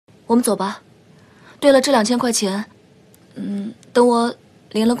我们走吧。对了，这2000块钱，等我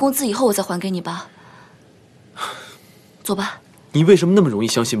领了工资以后，我再还给你吧。走吧。你为什么那么容易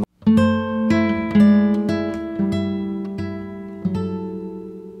相信梦？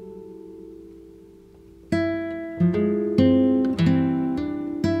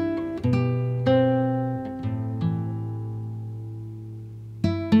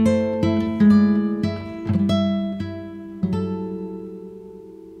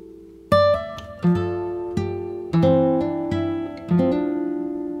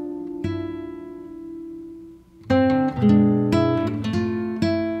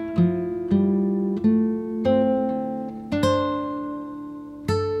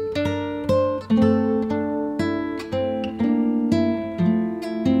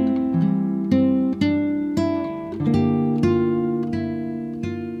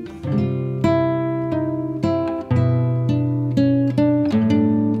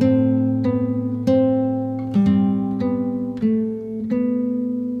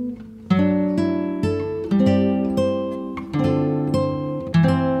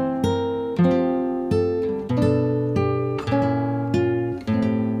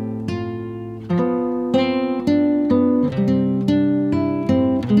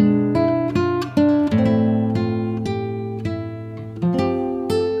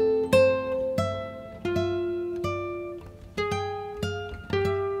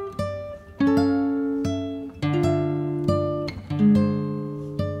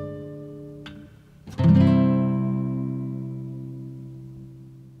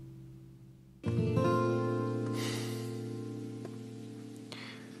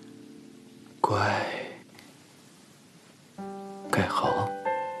乖，盖好。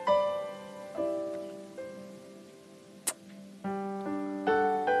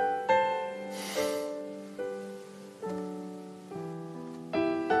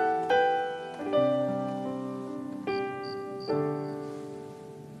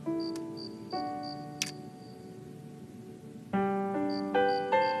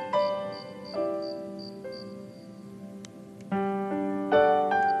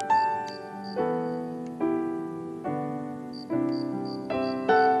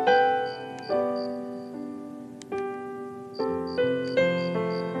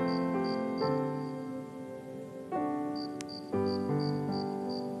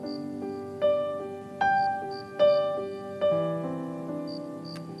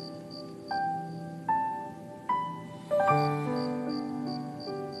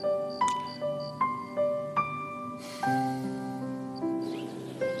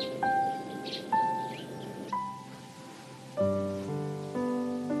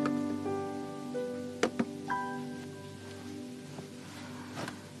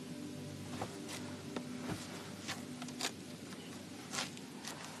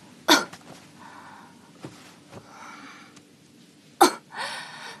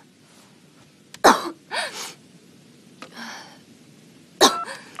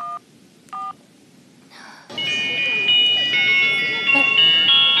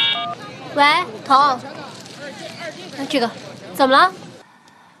喂，彤，这个怎么了？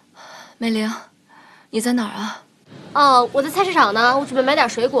美玲，你在哪儿啊？哦，我在菜市场呢，我准备买点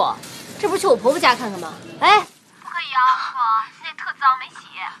水果。这不是去我婆婆家看看吗？哎，不可以啊，婆，现在特脏，没洗。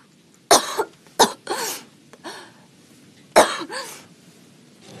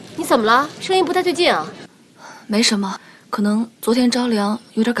你怎么了？声音不太对劲啊。没什么，可能昨天着凉，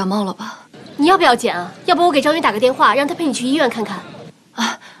有点感冒了吧。你要不要剪啊？要不我给张云打个电话，让他陪你去医院看看。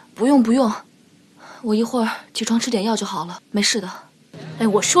啊，不用不用，我一会儿起床吃点药就好了，没事的。哎，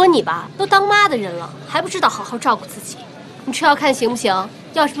我说你吧，都当妈的人了，还不知道好好照顾自己。你吃药看行不行？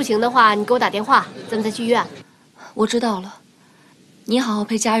要是不行的话，你给我打电话，咱们再去医院。我知道了，你好好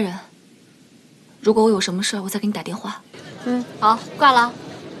陪家人。如果我有什么事儿，我再给你打电话。嗯，好，挂了。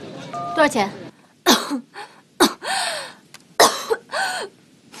多少钱？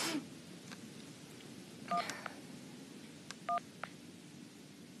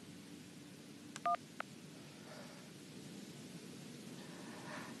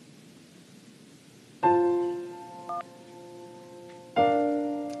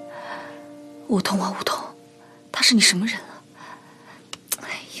梧桐啊，梧桐，他是你什么人